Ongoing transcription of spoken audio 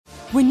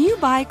When you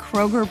buy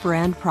Kroger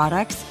brand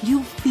products,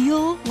 you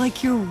feel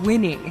like you're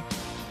winning.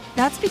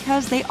 That's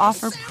because they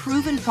offer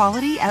proven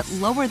quality at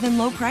lower than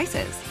low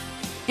prices.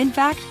 In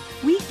fact,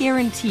 we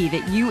guarantee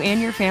that you and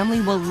your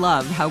family will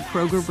love how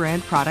Kroger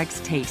brand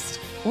products taste,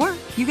 or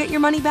you get your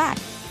money back.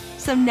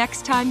 So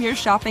next time you're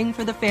shopping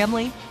for the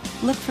family,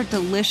 look for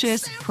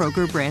delicious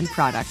Kroger brand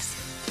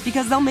products,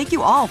 because they'll make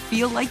you all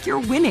feel like you're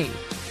winning.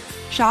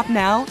 Shop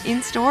now,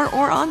 in-store,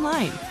 or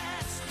online.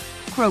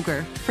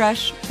 Kroger,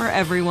 fresh for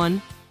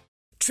everyone.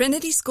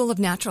 Trinity School of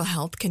Natural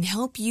Health can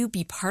help you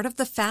be part of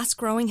the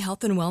fast-growing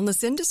health and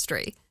wellness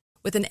industry.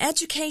 With an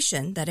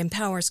education that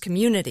empowers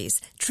communities,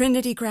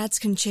 Trinity grads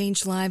can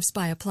change lives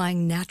by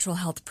applying natural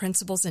health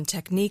principles and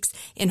techniques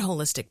in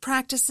holistic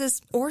practices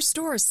or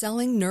stores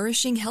selling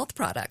nourishing health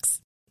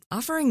products.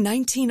 Offering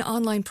 19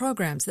 online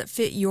programs that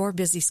fit your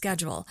busy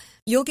schedule,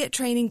 you'll get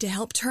training to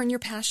help turn your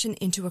passion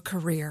into a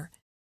career.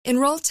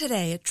 Enroll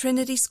today at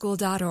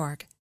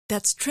trinityschool.org.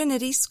 That's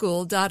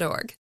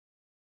trinityschool.org.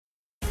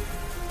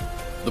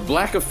 The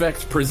Black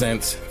Effect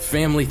presents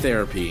Family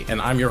Therapy,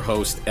 and I'm your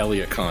host,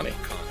 Elliot Connie.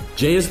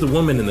 Jay is the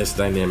woman in this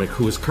dynamic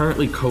who is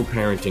currently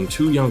co-parenting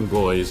 2 young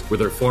boys with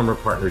her former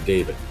partner,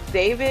 David.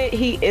 David,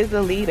 he is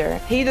a leader.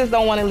 He just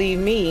don't want to leave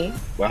me.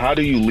 But how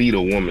do you lead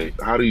a woman?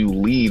 How do you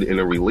lead in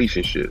a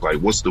relationship? Like,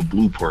 what's the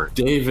blueprint?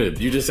 David,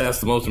 you just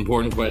asked the most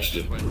important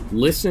question.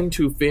 Listen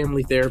to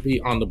Family Therapy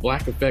on the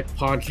Black Effect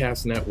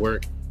Podcast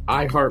Network,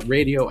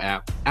 iHeartRadio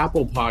app,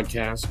 Apple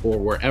Podcasts, or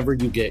wherever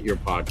you get your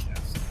podcasts.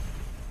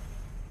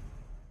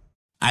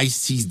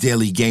 Ice-T's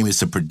Daily Game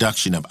is a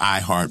production of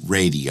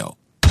iHeartRadio.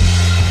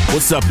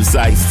 What's up, it's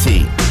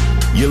Ice-T.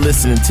 You're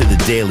listening to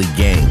The Daily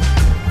Game,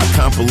 a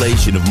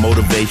compilation of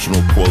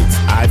motivational quotes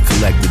I've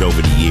collected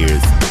over the years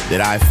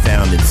that I've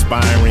found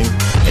inspiring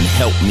and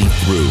helped me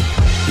through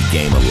the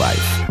game of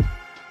life.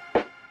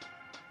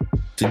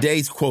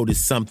 Today's quote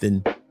is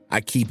something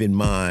I keep in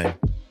mind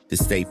to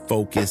stay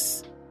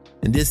focused,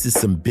 and this is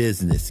some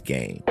business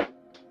game.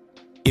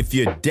 If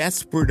you're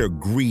desperate or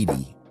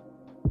greedy,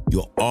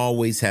 you'll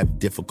always have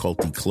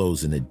difficulty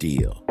closing a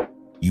deal.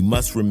 You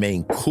must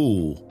remain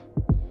cool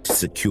to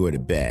secure the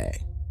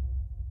bag.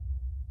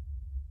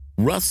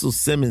 Russell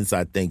Simmons,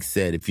 I think,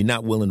 said, if you're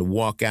not willing to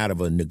walk out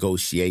of a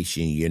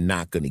negotiation, you're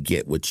not going to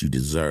get what you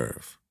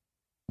deserve.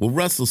 Well,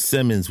 Russell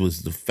Simmons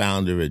was the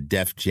founder of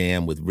Def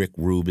Jam with Rick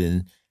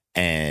Rubin,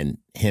 and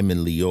him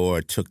and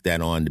Lior took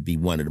that on to be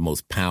one of the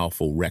most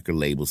powerful record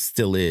labels,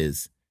 still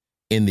is,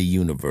 in the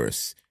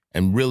universe,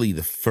 and really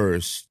the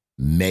first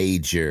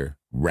major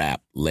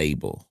rap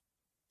label.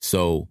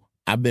 So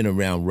I've been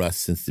around Russ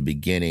since the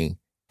beginning,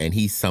 and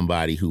he's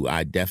somebody who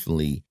I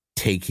definitely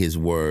take his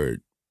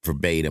word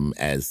verbatim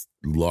as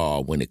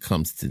law when it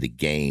comes to the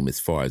game as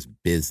far as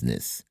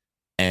business.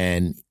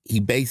 And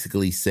he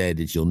basically said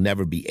that you'll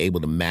never be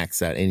able to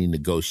max out any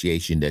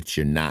negotiation that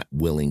you're not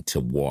willing to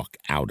walk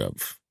out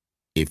of.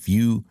 If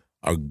you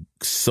are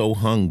so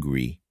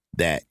hungry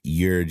that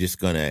you're just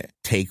going to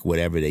take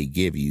whatever they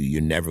give you,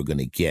 you're never going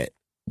to get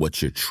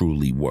what you're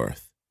truly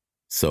worth.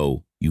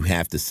 So you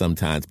have to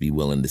sometimes be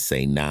willing to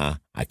say, nah,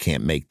 I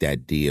can't make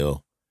that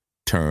deal,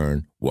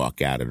 turn,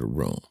 walk out of the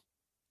room.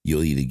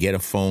 You'll either get a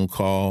phone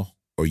call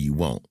or you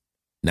won't.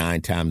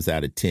 9 times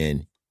out of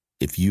 10,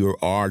 if you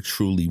are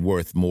truly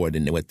worth more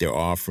than what they're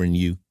offering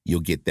you, you'll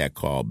get that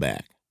call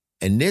back.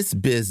 And this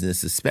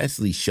business,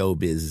 especially show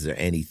business or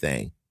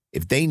anything,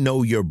 if they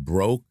know you're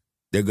broke,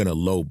 they're going to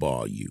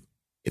lowball you.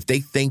 If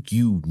they think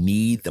you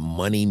need the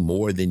money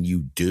more than you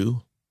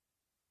do,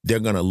 they're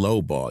going to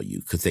lowball you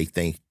because they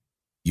think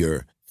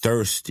you're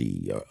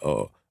thirsty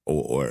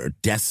or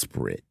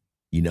desperate.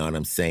 You know what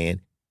I'm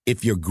saying?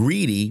 If you're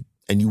greedy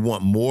and you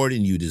want more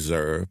than you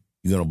deserve,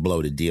 you're going to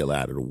blow the deal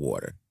out of the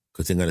water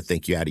because they're going to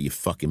think you're out of your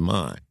fucking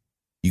mind.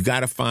 You got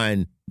to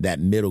find that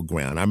middle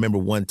ground. I remember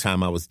one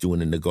time I was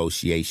doing a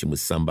negotiation with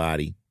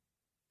somebody,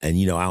 and,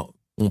 you know, I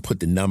won't put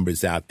the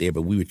numbers out there,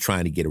 but we were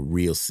trying to get a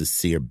real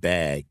sincere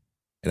bag.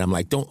 And I'm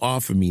like, don't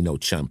offer me no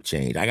chump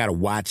change. I got a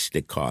watch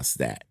that costs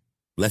that.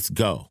 Let's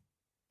go.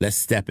 Let's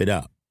step it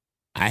up.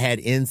 I had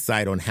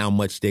insight on how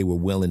much they were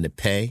willing to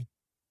pay.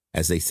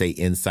 As they say,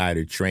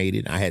 insider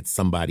traded. I had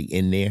somebody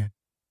in there.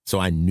 So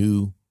I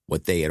knew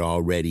what they had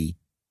already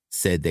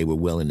said they were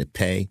willing to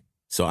pay.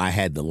 So I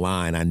had the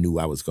line I knew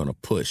I was going to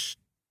push.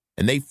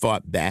 And they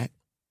fought back.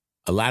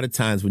 A lot of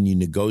times when you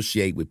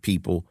negotiate with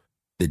people,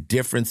 the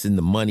difference in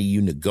the money you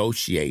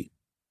negotiate,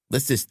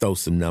 let's just throw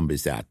some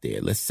numbers out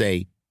there. Let's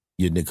say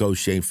you're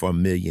negotiating for $1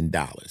 million.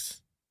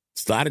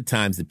 So a lot of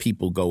times the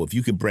people go, if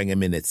you can bring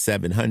them in at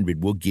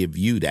 700, we'll give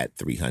you that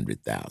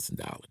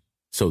 $300,000.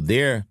 So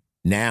they're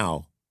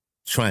now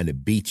trying to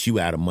beat you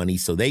out of money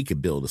so they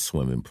could build a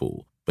swimming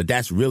pool. But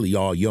that's really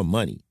all your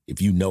money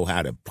if you know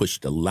how to push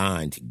the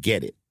line to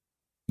get it.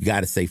 You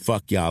got to say,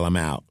 fuck y'all, I'm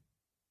out.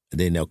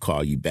 And then they'll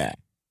call you back.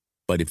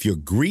 But if you're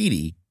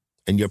greedy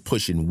and you're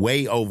pushing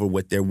way over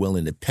what they're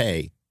willing to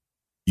pay,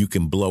 you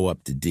can blow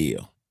up the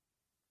deal.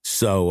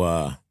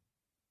 So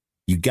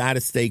you got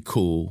to stay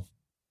cool.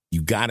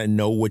 You got to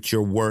know what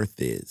your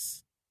worth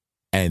is.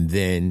 And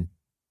then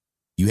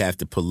you have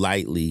to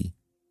politely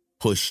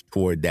push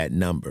toward that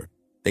number.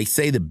 They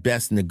say the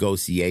best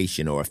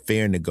negotiation or a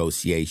fair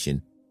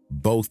negotiation,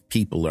 both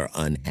people are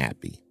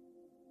unhappy.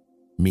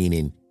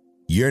 Meaning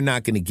you're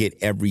not going to get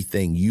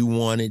everything you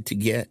wanted to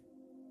get,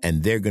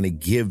 and they're going to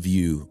give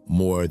you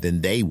more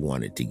than they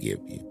wanted to give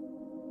you.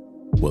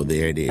 Well,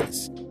 there it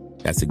is.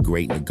 That's a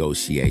great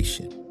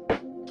negotiation.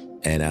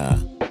 And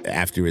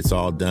after it's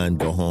all done,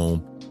 go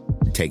home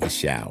and take a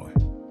shower.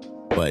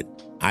 But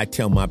I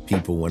tell my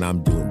people when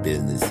I'm doing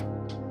business,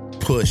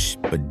 push,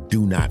 but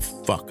do not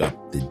fuck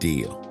up the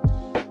deal.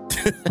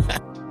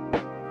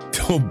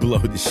 Don't blow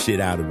the shit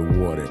out of the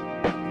water.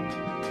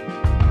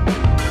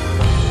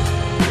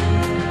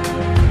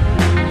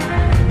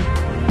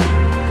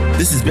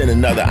 This has been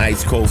another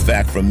Ice Cold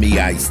Fact from me,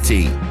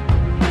 Ice-T.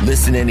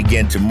 Listen in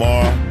again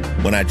tomorrow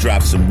when I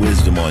drop some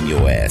wisdom on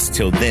your ass.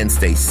 Till then,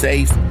 stay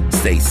safe,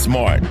 stay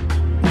smart,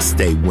 and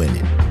stay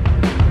winning.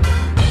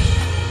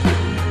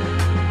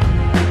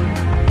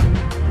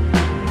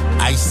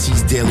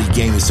 Ice-T's Daily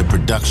Game is a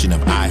production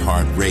of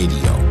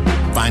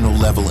iHeartRadio, Final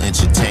Level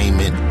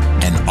Entertainment,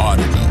 and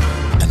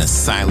Oddity, an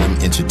Asylum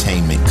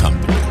Entertainment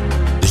company.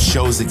 The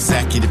show's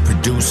executive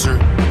producer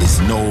is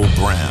Noel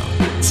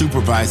Brown.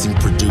 Supervising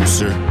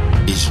producer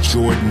is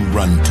Jordan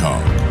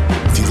Runtagh.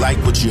 If you like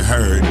what you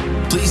heard,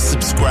 please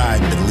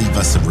subscribe and leave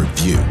us a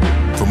review.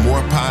 For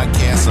more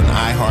podcasts on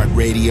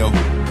iHeartRadio,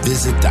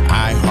 visit the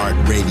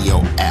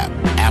iHeartRadio app,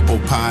 Apple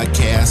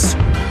Podcasts,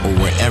 or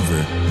wherever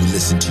you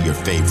listen to your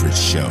favorite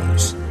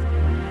shows.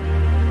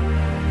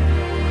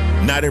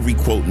 Not every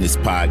quote in this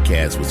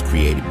podcast was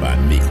created by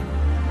me.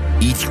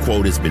 Each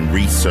quote has been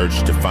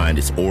researched to find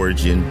its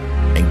origin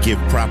and give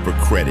proper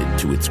credit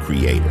to its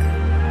creator.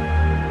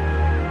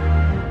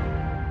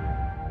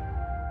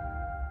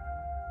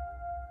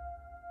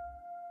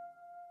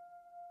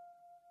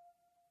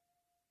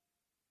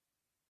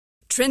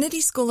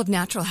 Trinity School of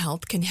Natural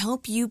Health can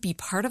help you be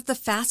part of the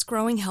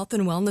fast-growing health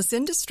and wellness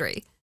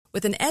industry.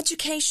 With an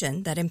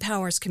education that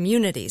empowers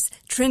communities,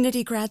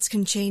 Trinity grads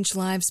can change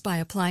lives by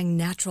applying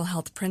natural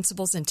health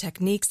principles and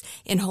techniques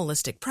in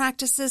holistic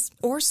practices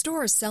or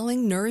stores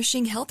selling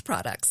nourishing health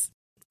products.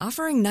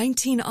 Offering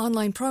 19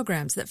 online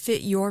programs that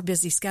fit your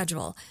busy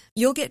schedule,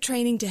 you'll get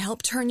training to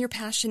help turn your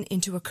passion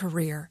into a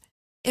career.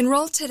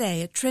 Enroll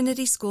today at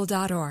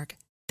trinityschool.org.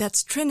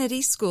 That's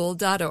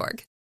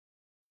trinityschool.org.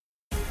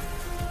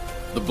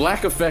 The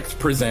Black Effect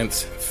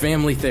presents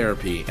Family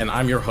Therapy, and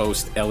I'm your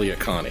host, Elliot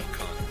Connie.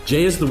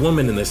 Jay is the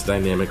woman in this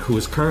dynamic who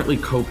is currently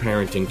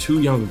co-parenting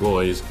 2 young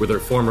boys with her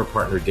former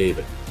partner,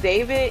 David.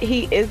 David,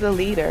 he is a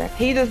leader.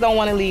 He just don't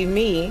want to leave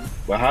me.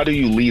 But how do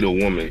you lead a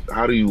woman?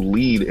 How do you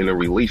lead in a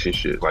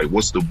relationship? Like,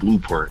 what's the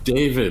blueprint?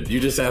 David, you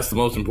just asked the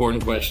most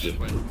important question.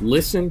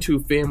 Listen to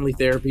Family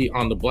Therapy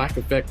on the Black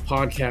Effect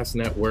Podcast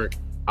Network,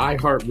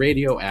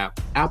 iHeartRadio app,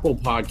 Apple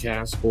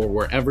Podcasts, or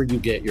wherever you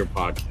get your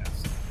podcasts.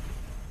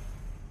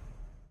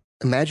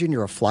 Imagine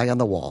you're a fly on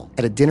the wall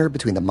at a dinner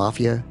between the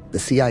mafia, the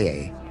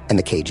CIA, and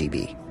the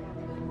KGB.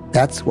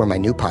 That's where my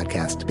new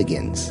podcast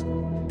begins.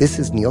 This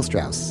is Neil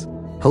Strauss,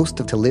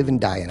 host of To Live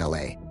and Die in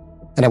LA,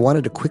 and I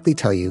wanted to quickly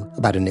tell you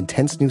about an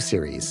intense new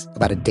series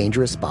about a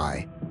dangerous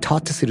spy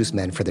taught to seduce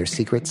men for their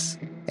secrets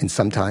and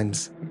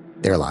sometimes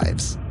their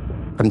lives.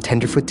 From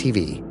Tenderfoot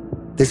TV,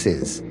 this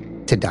is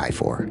To Die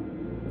For.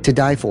 To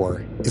Die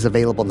For is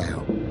available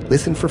now.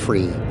 Listen for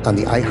free on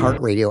the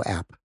iHeartRadio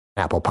app,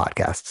 Apple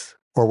Podcasts,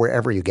 or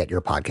wherever you get your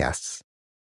podcasts.